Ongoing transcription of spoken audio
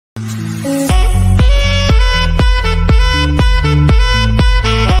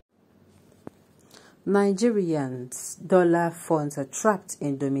Nigerians' dollar funds are trapped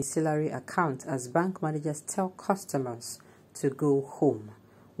in domiciliary accounts as bank managers tell customers to go home.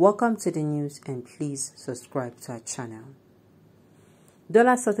 Welcome to the news and please subscribe to our channel.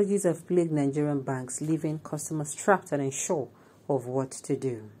 Dollar shortages have plagued Nigerian banks, leaving customers trapped and unsure of what to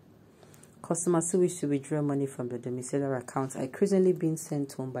do. Customers who wish to withdraw money from the domiciliary accounts are increasingly being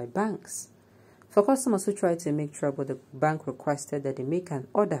sent home by banks. For customers who try to make trouble, the bank requested that they make an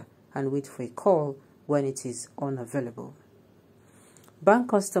order and wait for a call when it is unavailable. Bank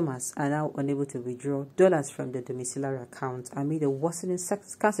customers are now unable to withdraw dollars from the domiciliary account amid a worsening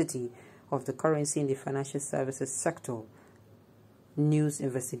scarcity of the currency in the financial services sector, news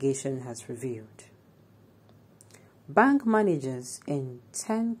investigation has revealed. Bank managers in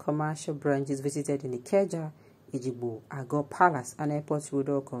 10 commercial branches visited in Ikeja, Ejigbo, Agor Palace and Airport Road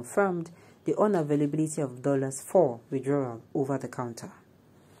all confirmed the unavailability of dollars for withdrawal over the counter.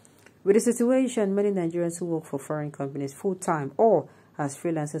 With the situation, many Nigerians who work for foreign companies full-time or as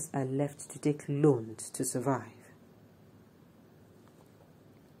freelancers are left to take loans to survive.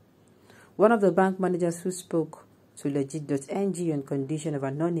 One of the bank managers who spoke to legit.ng on condition of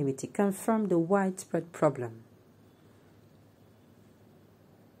anonymity confirmed the widespread problem.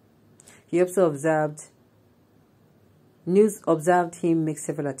 He also observed him make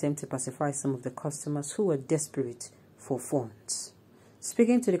several attempts to pacify some of the customers who were desperate for funds.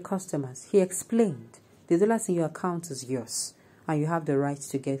 Speaking to the customers, he explained, the dollars in your account is yours, and you have the right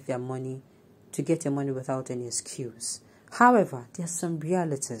to get your money without any excuse. However, there are some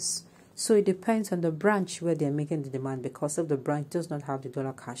realities. So it depends on the branch where they are making the demand. Because if the branch does not have the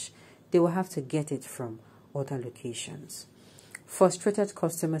dollar cash, they will have to get it from other locations. Frustrated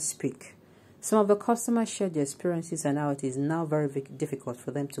customers speak. Some of the customers shared their experiences and how it is now very difficult for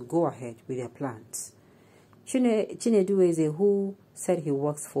them to go ahead with their plans. Chinedu, who said he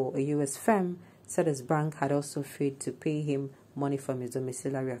works for a U.S. firm, said his bank had also failed to pay him money from his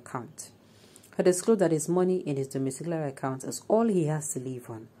domiciliary account. He disclosed that his money in his domiciliary account is all he has to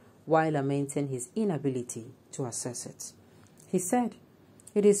live on, while lamenting his inability to access it. He said,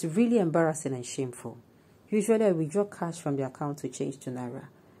 "It is really embarrassing and shameful. Usually I withdraw cash from the account to change to Naira,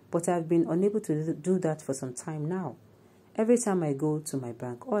 but I have been unable to do that for some time now. Every time I go to my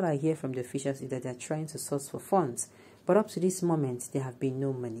bank, all I hear from the officials is that they are trying to source for funds, but up to this moment, there have been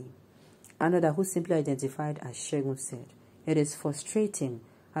no money." Another, who simply identified as Shegun, said, "It is frustrating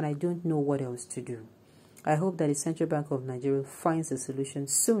and I don't know what else to do. I hope that the Central Bank of Nigeria finds a solution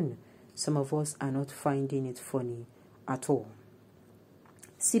soon. Some of us are not finding it funny at all."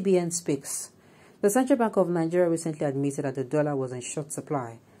 CBN speaks. The Central Bank of Nigeria recently admitted that the dollar was in short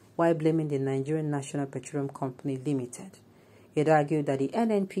supply, while blaming the Nigerian National Petroleum Company Limited. It argued that the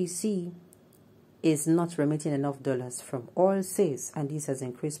NNPC is not remitting enough dollars from oil sales, and this has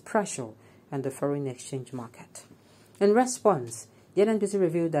increased pressure on the foreign exchange market. In response, the NNPC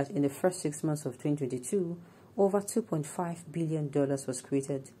revealed that in the first 6 months of 2022, over $2.5 billion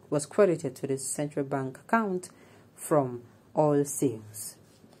was credited to the central bank account from oil sales.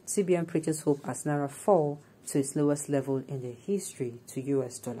 CBN preaches hope as Naira fall to its lowest level in the history to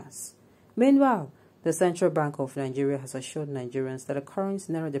US dollars. Meanwhile, the Central Bank of Nigeria has assured Nigerians that the current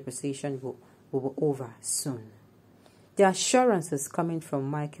Naira depreciation will be over soon. The assurance is coming from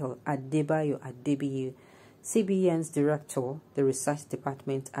Michael Adebayo, CBN's director, the research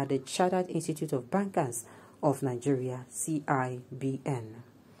department at the Chartered Institute of Bankers of Nigeria, CIBN.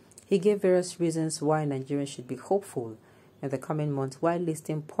 He gave various reasons why Nigerians should be hopeful in the coming months while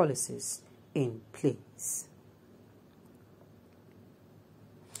listing policies in place.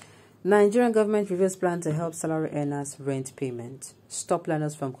 Nigerian government reveals plan to help salary earners rent payment, stop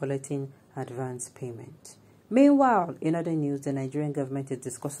landlords from collecting advance payment. Meanwhile, in other news, the Nigerian government is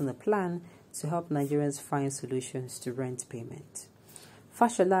discussing a plan to help Nigerians find solutions to rent payment.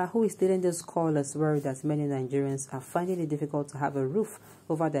 Fashola, who is leading this call, is worried that many Nigerians are finding it difficult to have a roof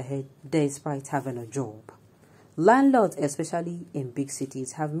over their head despite having a job. Landlords, especially in big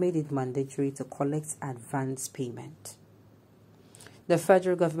cities, have made it mandatory to collect advance payment. The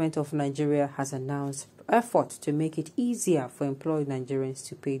federal government of Nigeria has announced efforts to make it easier for employed Nigerians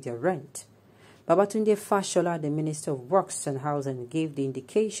to pay their rent. Babatunde Fashola, the Minister of Works and Housing, gave the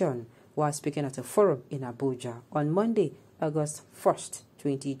indication while speaking at a forum in Abuja on Monday, August 1st,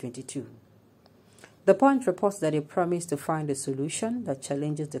 2022. The Punch reports that they promised to find a solution that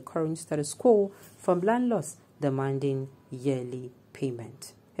challenges the current status quo from landlords demanding yearly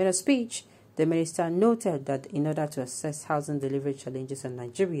payment. In a speech, the minister noted that in order to assess housing delivery challenges in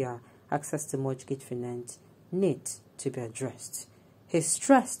Nigeria, access to mortgage finance needs to be addressed. He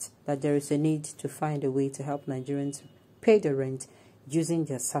stressed that there is a need to find a way to help Nigerians pay the rent using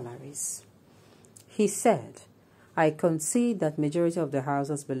their salaries. He said, I concede that majority of the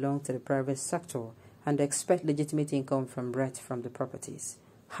houses belong to the private sector and expect legitimate income from rent from the properties.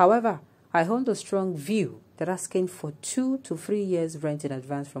 However, I hold a strong view that asking for 2 to 3 years rent in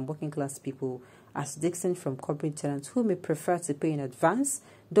advance from working class people, as distinct from corporate tenants who may prefer to pay in advance,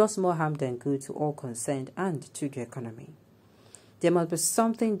 does more harm than good to all concerned and to the economy. There must be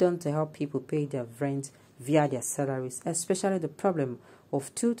something done to help people pay their rent via their salaries, especially the problem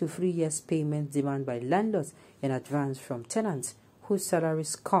of 2 to 3 years payment demand by landlords in advance from tenants whose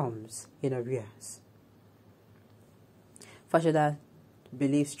salaries comes in arrears. Fashoda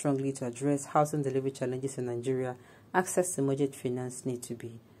believes strongly to address housing delivery challenges in Nigeria, access to mortgage finance need to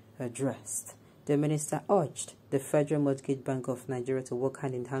be addressed. The minister urged the Federal Mortgage Bank of Nigeria to work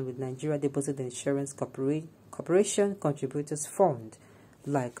hand in hand with Nigeria Deposit Insurance Corporation Contributors Fund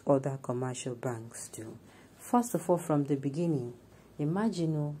like other commercial banks do. First of all, from the beginning,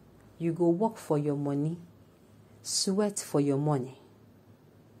 imagine you go work for your money, sweat for your money,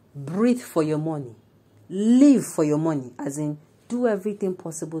 breathe for your money, live for your money, as in do everything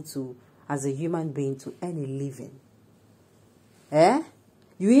possible to, as a human being, to earn a living.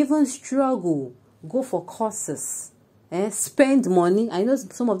 You even struggle, go for courses, spend money. I know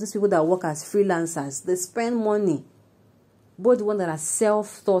some of these people that work as freelancers, they spend money. Both the ones that are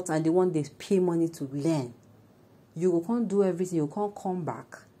self-taught and the one they pay money to learn. You can't do everything, you can't come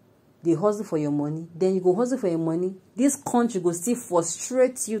back. They hustle for your money, then you go hustle for your money. This country will still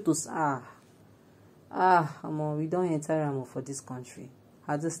frustrate you to we don't enter for this country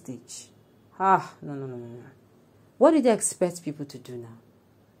at this stage. No. What do they expect people to do now?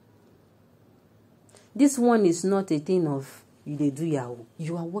 This one is not a thing of they do Yahoo.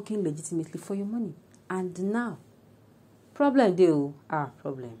 You are working legitimately for your money. And now, problem deal.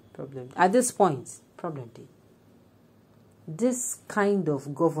 Problem. At this point, problem deal. This kind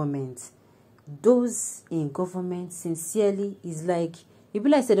of government, those in government sincerely is like, it be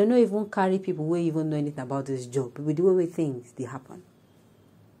like they don't even carry people who even know anything about this job. With the way things they happen.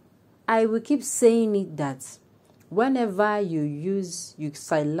 I will keep saying it that whenever you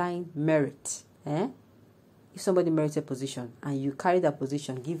sideline merit, if somebody merits a position and you carry that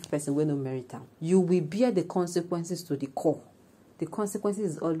position, give person where no merit down, you will bear the consequences to the core. The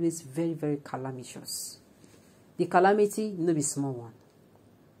consequences is always very, very calamitous. The calamity no be small one.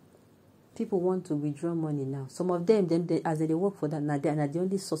 People want to withdraw money now. Some of them, as they work for that, now they are the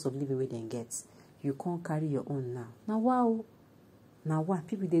only source of living where they get. You can't carry your own now. Now wow.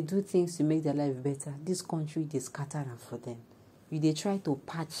 People, they do things to make their life better. This country, they scatter them for them. They try to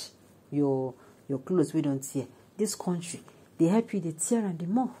patch your clothes we don't tear. This country, they help you, they tear and they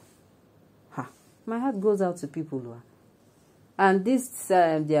more. My heart goes out to people. And this,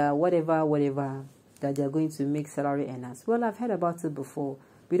 their whatever, that they are going to make salary earners. Well, I've heard about it before.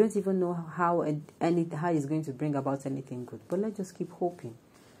 We don't even know how it's going to bring about anything good. But let's just keep hoping.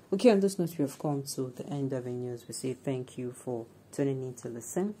 Okay, on this note, we have come to the end of the news. We say thank you for tuning in to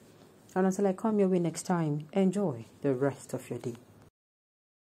listen. And until I come your way next time, enjoy the rest of your day.